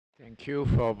Thank you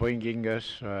for bringing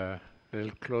us a little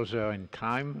closer in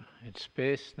time and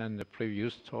space than the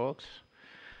previous talks.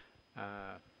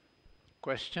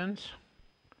 Questions?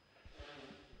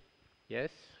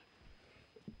 Yes?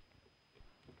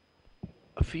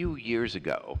 A few years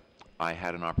ago, I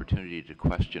had an opportunity to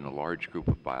question a large group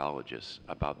of biologists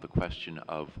about the question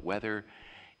of whether,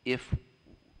 if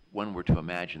one were to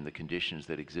imagine the conditions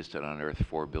that existed on Earth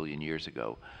 4 billion years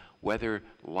ago, whether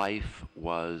life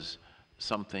was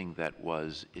something that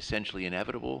was essentially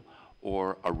inevitable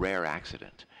or a rare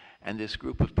accident. And this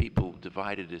group of people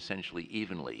divided essentially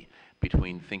evenly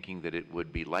between thinking that it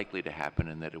would be likely to happen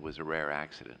and that it was a rare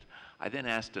accident. I then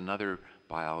asked another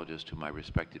biologist whom I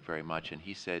respected very much, and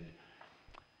he said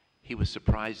he was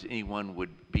surprised anyone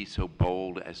would be so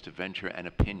bold as to venture an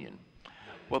opinion.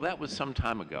 Well, that was some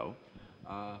time ago.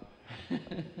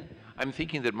 I'm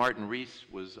thinking that Martin Rees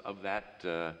was of that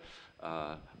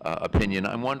opinion.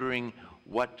 I'm wondering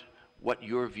what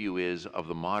your view is of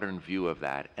the modern view of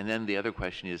that. And then the other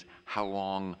question is, how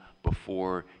long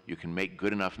before you can make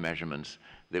good enough measurements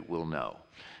that we'll know?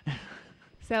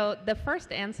 So the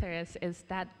first answer is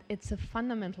that it's a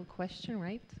fundamental question,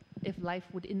 right? If life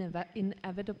would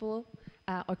inevitable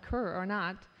occur or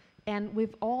not. And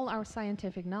with all our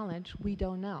scientific knowledge, we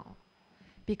don't know,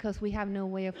 because we have no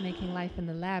way of making life in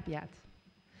the lab yet.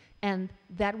 And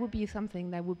that would be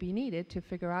something that would be needed to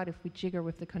figure out if we jigger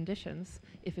with the conditions,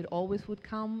 if it always would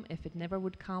come, if it never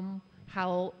would come,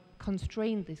 how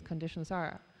constrained these conditions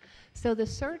are. So the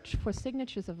search for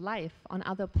signatures of life on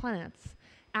other planets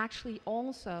actually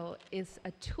also is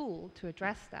a tool to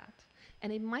address that.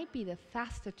 And it might be the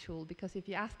faster tool, because if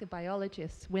you ask a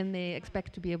biologist when they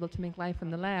expect to be able to make life in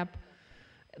the lab,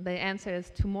 the answer is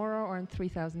tomorrow or in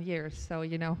 3,000 years. So,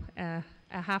 you know, a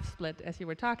half split, as you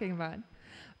were talking about.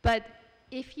 But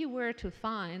if you were to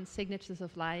find signatures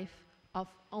of life of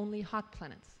only hot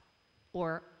planets,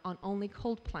 or on only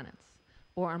cold planets,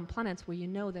 or on planets where you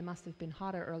know they must have been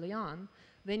hotter early on,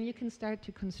 then you can start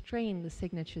to constrain the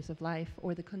signatures of life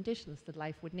or the conditions that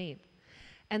life would need.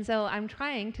 And so I'm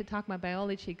trying to talk my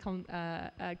biology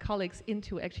colleagues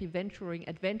into actually venturing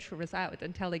adventurers out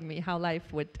and telling me how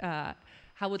life would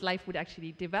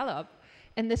actually develop.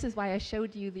 And this is why I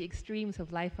showed you the extremes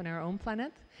of life on our own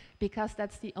planet, because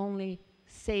that's the only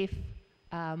safe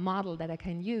model that I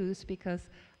can use, because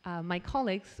my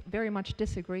colleagues very much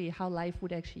disagree how life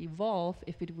would actually evolve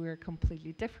if it were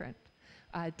completely different.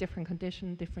 Different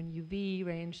condition, different UV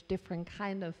range, different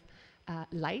kind of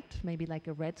light, maybe like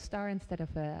a red star instead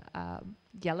of a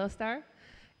yellow star.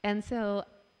 And so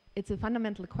it's a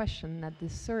fundamental question that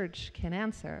this search can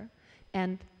answer.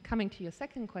 And coming to your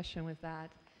second question with that,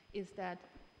 is that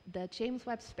the James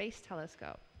Webb Space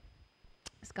Telescope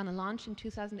is going to launch in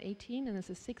 2018, and it's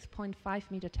a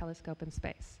 6.5-meter telescope in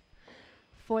space.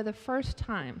 For the first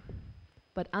time,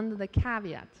 but under the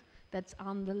caveat that's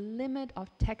on the limit of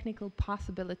technical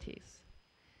possibilities,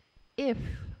 if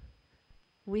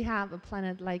we have a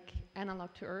planet like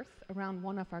analog to Earth around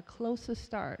one of our closest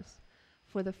stars,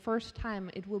 for the first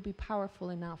time it will be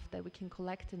powerful enough that we can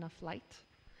collect enough light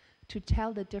to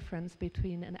tell the difference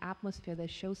between an atmosphere that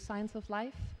shows signs of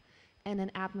life and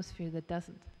an atmosphere that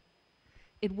doesn't.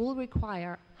 It will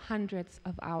require hundreds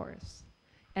of hours.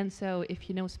 And so if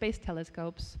you know space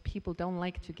telescopes, people don't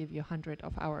like to give you 100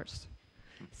 of hours.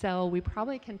 So we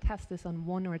probably can test this on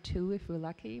 1 or 2 if we're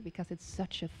lucky, because it's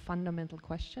such a fundamental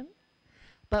question.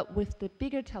 But with the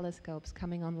bigger telescopes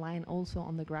coming online also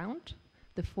on the ground,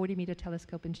 the 40-meter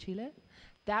telescope in Chile,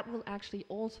 that will actually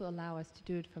also allow us to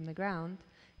do it from the ground.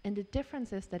 And the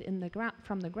difference is that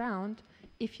from the ground,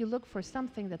 if you look for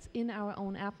something that's in our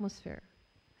own atmosphere,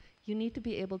 you need to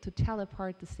be able to tell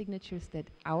apart the signatures that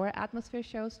our atmosphere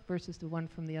shows versus the one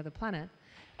from the other planet.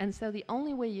 And so the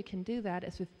only way you can do that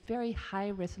is with very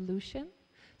high resolution,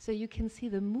 so you can see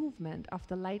the movement of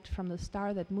the light from the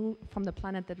star from the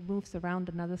planet that moves around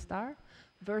another star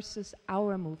versus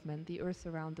our movement, the Earth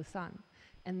around the sun.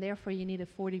 And therefore you need a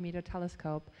 40-meter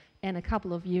telescope and a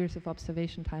couple of years of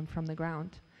observation time from the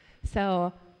ground.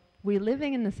 So we're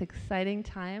living in this exciting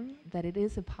time that it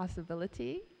is a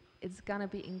possibility. It's gonna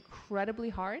be incredibly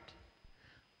hard,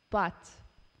 but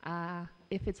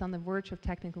if it's on the verge of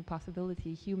technical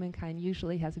possibility, humankind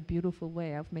usually has a beautiful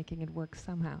way of making it work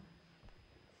somehow.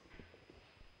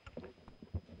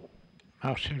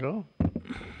 Marcelo?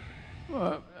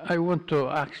 I want to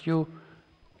ask you,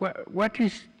 what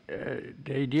is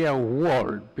the idea of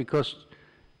world? Because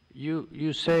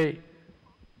you say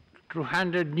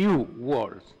 200 new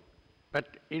worlds,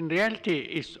 but in reality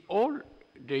it's all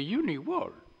the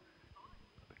uni-world.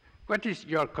 What is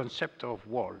your concept of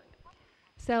world?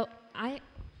 So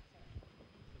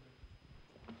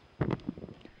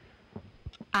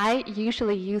I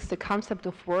usually use the concept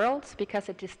of worlds because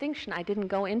a distinction I didn't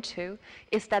go into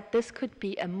is that this could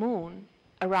be a moon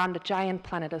around a giant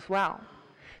planet as well.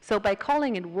 So by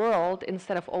calling it world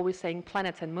instead of always saying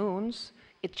planets and moons,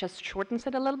 it just shortens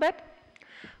it a little bit.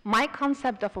 My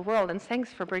concept of a world, and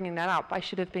thanks for bringing that up, I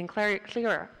should have been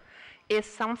clearer, is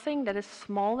something that is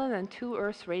smaller than 2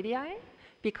 Earth radii,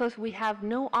 because we have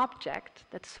no object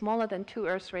that's smaller than 2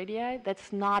 Earth radii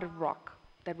that's not a rock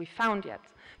that we found yet.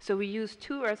 So we use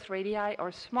 2 Earth radii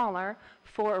or smaller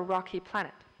for a rocky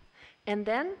planet. And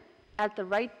then at the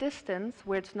right distance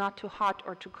where it's not too hot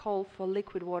or too cold for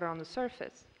liquid water on the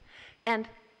surface. And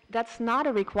that's not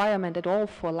a requirement at all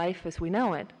for life as we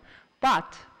know it.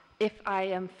 But if I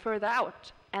am further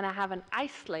out and I have an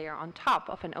ice layer on top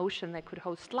of an ocean that could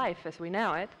host life as we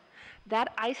know it,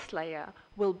 that ice layer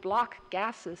will block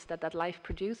gases that that life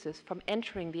produces from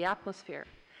entering the atmosphere.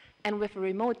 And with a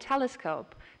remote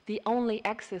telescope, the only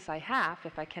access I have,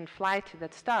 if I can fly to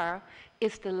that star,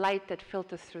 is the light that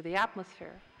filters through the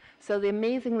atmosphere. So the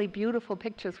amazingly beautiful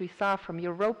pictures we saw from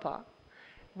Europa,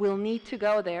 we'll need to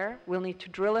go there, we'll need to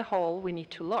drill a hole, we need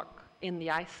to look in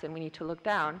the ice, and we need to look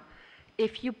down.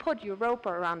 If you put Europa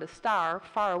around a star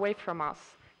far away from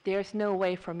us, there's no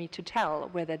way for me to tell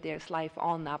whether there's life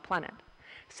on that planet.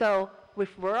 So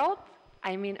with world,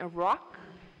 I mean a rock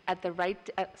at the right,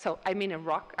 I mean a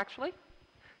rock actually.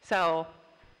 So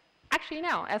actually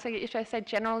no, as I said,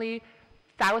 generally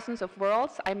thousands of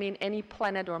worlds, I mean any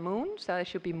planet or moon, so it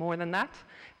should be more than that.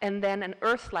 And then an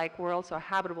Earth-like worlds or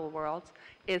habitable worlds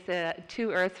is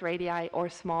 2 Earth radii or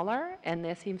smaller, and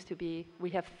there seems to be, we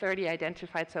have 30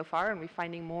 identified so far, and we're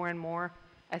finding more and more,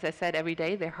 as I said, every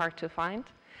day, they're hard to find.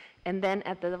 And then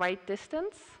at the right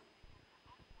distance,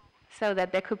 so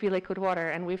that there could be liquid water,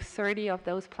 and we have 30 of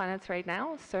those planets right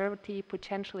now, 30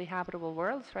 potentially habitable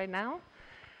worlds right now.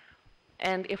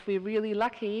 And if we're really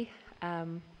lucky,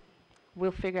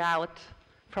 we'll figure out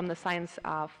from the science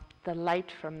of the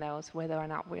light from those whether or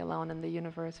not we're alone in the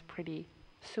universe pretty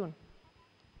soon.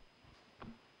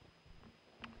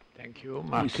 Thank you.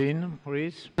 Martin,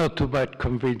 Rees? Not too bad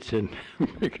convincing.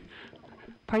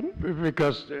 Pardon?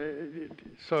 Because,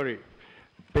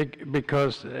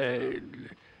 because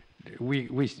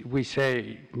we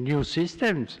say new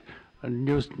systems, a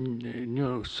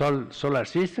new solar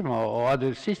system or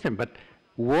other system, but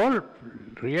world,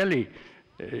 really,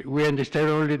 we understand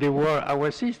only the world,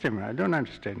 our system. I don't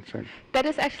understand. Sorry. That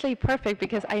is actually perfect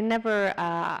because I never,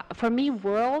 for me,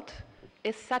 world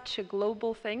is such a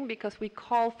global thing because we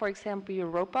call, for example,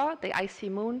 Europa, the icy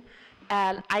moon,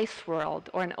 an ice world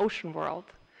or an ocean world.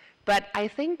 But I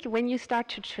think when you start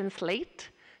to translate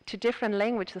to different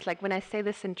languages, like when I say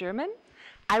this in German,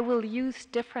 I will use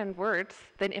different words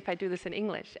than if I do this in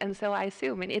English. And so I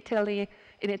assume in Italian,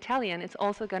 it's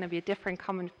also going to be a different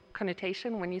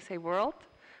connotation when you say world,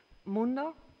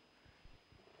 mundo.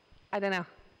 I don't know.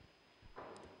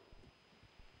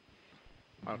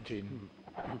 Martin.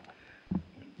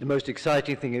 The most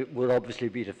exciting thing will obviously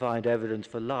be to find evidence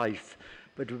for life,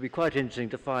 but it would be quite interesting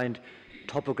to find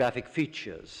topographic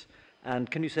features. And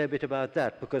can you say a bit about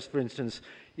that? Because, for instance,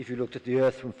 if you looked at the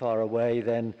Earth from far away,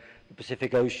 then the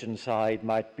Pacific Ocean side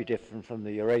might be different from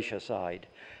the Eurasia side.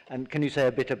 And can you say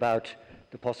a bit about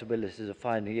the possibilities of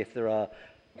finding if there are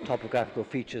topographical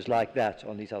features like that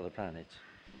on these other planets?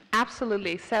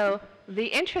 Absolutely. So the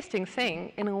interesting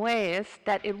thing, in a way, is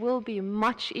that it will be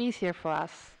much easier for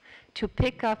us to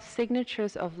pick up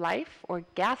signatures of life or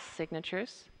gas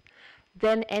signatures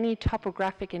than any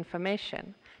topographic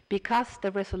information, because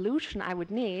the resolution I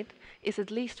would need is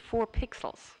at least 4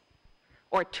 pixels,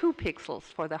 or 2 pixels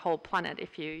for the whole planet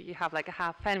if you have like a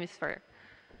half hemisphere.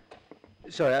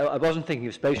 Sorry, I wasn't thinking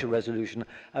of spatial resolution.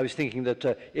 I was thinking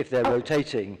that if they're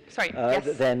rotating, yes.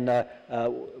 then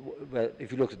well,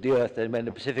 if you looked at the Earth, then when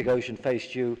the Pacific Ocean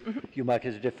faced you, you might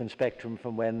get a different spectrum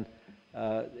from when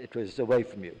it was away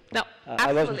from you. No,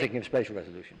 I wasn't thinking of spatial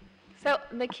resolution. So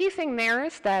the key thing there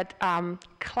is that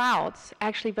clouds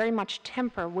actually very much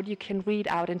temper what you can read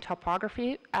out in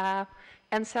topography.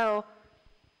 And so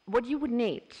what you would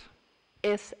need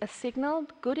is a signal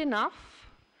good enough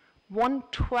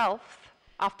 1/12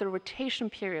 of the rotation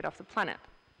period of the planet.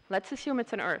 Let's assume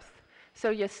it's an Earth.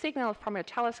 So your signal from your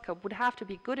telescope would have to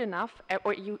be good enough,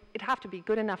 it'd have to be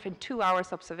good enough in 2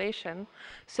 hours observation,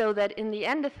 so that in the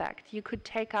end effect, you could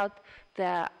take out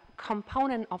the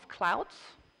component of clouds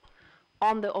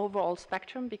on the overall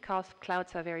spectrum, because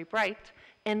clouds are very bright,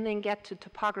 and then get to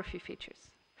topography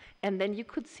features. And then you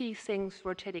could see things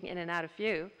rotating in and out of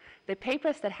view. The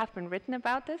papers that have been written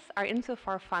about this are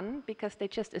insofar fun because they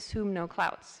just assume no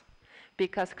clouds.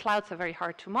 because clouds are very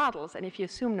hard to model. And if you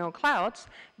assume no clouds,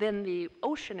 then the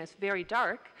ocean is very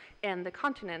dark and the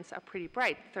continents are pretty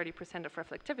bright, 30% of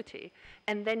reflectivity.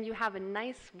 And then you have a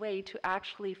nice way to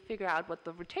actually figure out what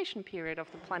the rotation period of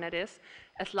the planet is,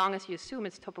 as long as you assume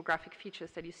it's topographic features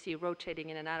that you see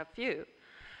rotating in and out of view.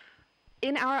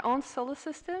 In our own solar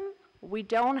system, we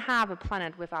don't have a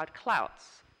planet without clouds.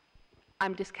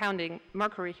 I'm discounting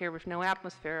Mercury here with no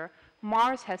atmosphere.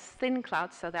 Mars has thin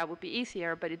clouds, so that would be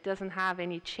easier, but it doesn't have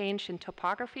any change in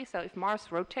topography. So if Mars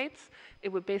rotates, it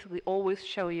would basically always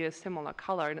show you a similar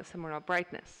color and a similar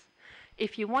brightness.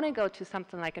 If you want to go to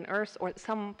something like an Earth or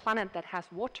some planet that has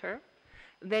water,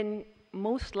 then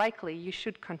most likely you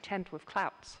should contend with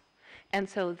clouds. And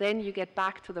so then you get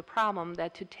back to the problem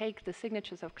that to take the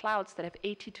signatures of clouds that have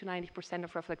 80 to 90%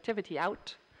 of reflectivity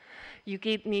out, you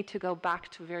need to go back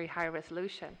to very high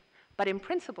resolution. But in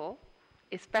principle,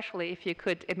 especially if you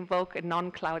could invoke a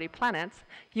non-cloudy planet,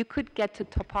 you could get to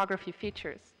topography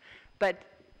features. But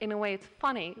in a way, it's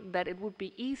funny that it would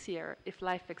be easier if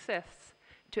life exists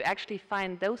to actually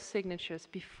find those signatures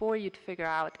before you'd figure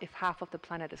out if half of the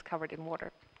planet is covered in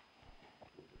water.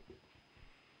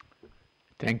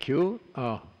 Thank you.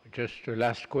 Just the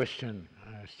last question,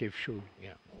 Steve Shu.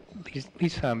 Yeah.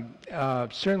 Lisa,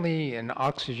 certainly an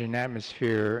oxygen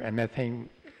atmosphere and methane,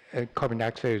 carbon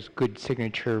dioxide is good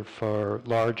signature for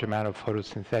large amount of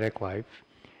photosynthetic life.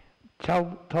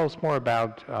 Tell us more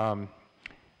about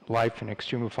life in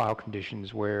extremophile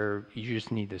conditions where you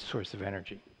just need this source of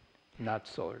energy, not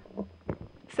solar.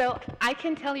 So I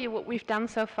can tell you what we've done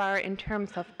so far in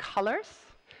terms of colors.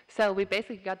 So we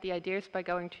basically got the ideas by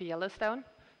going to Yellowstone.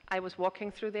 I was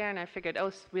walking through there and I figured, oh,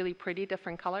 it's really pretty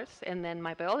different colors. And then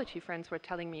my biology friends were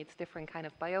telling me it's different kind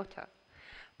of biota.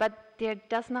 But there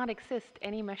does not exist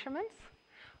any measurements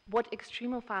what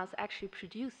extremophiles actually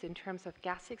produce in terms of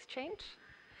gas exchange.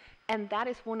 And that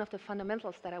is one of the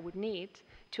fundamentals that I would need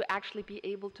to actually be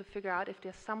able to figure out if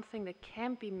there's something that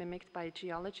can be mimicked by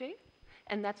geology.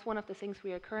 And that's one of the things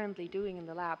we are currently doing in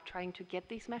the lab, trying to get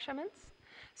these measurements.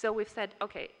 So we've said,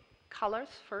 okay, colors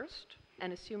first,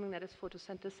 and assuming that it's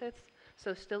photosynthesis,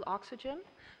 so still oxygen.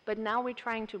 But now we're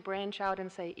trying to branch out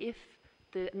and say, if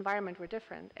the environment were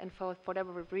different, and for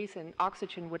whatever reason,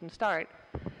 oxygen wouldn't start,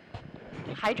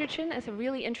 hydrogen is a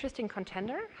really interesting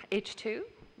contender, H2,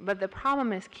 but the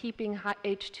problem is keeping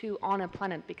H2 on a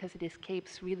planet because it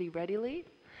escapes really readily.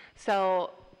 So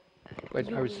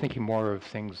I was thinking more of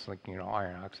things like,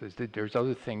 iron oxides. There's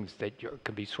other things that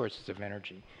could be sources of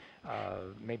energy.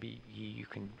 Maybe you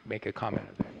can make a comment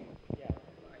of that.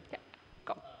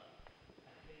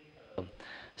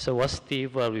 So what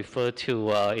Steve referred to,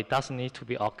 it doesn't need to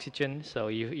be oxygen. So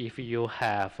if you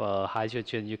have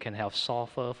hydrogen, you can have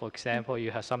sulfur, for example. You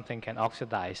have something can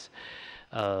oxidize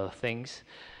things.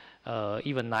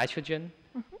 Even nitrogen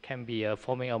can be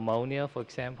forming ammonia, for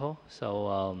example.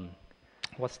 So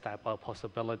what's that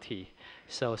possibility?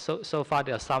 So far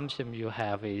the assumption you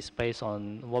have is based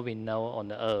on what we know on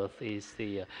the Earth is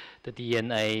the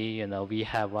DNA. We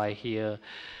have right here.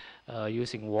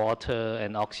 Using water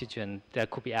and oxygen, there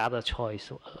could be other choice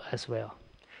as well.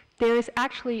 There is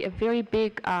actually a very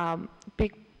big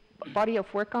body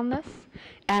of work on this,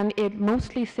 and it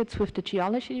mostly sits with the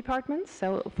geology departments.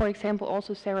 So, for example,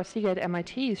 also Sarah Seeger at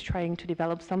MIT is trying to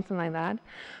develop something like that.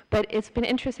 But it's been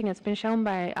interesting. It's been shown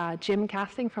by Jim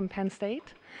Casting from Penn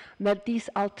State that these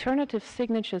alternative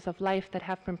signatures of life that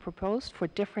have been proposed for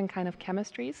different kind of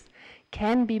chemistries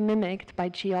can be mimicked by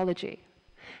geology.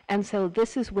 And so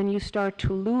this is when you start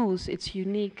to lose its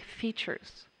unique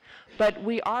features. But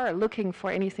we are looking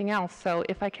for anything else. So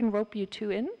if I can rope you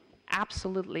two in,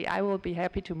 absolutely, I will be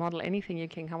happy to model anything you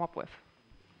can come up with.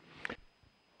 I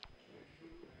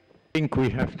think we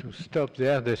have to stop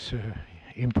there, this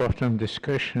important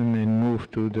discussion, and move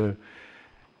to the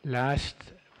last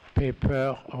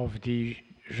paper of the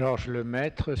Georges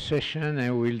Lemaitre session,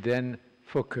 and we'll then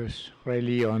focus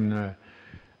really on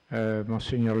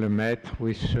Monseigneur Lemaitre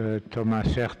with Thomas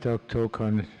Hertog talk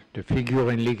on the figure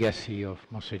and legacy of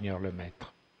Monseigneur Lemaitre.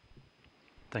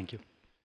 Thank you.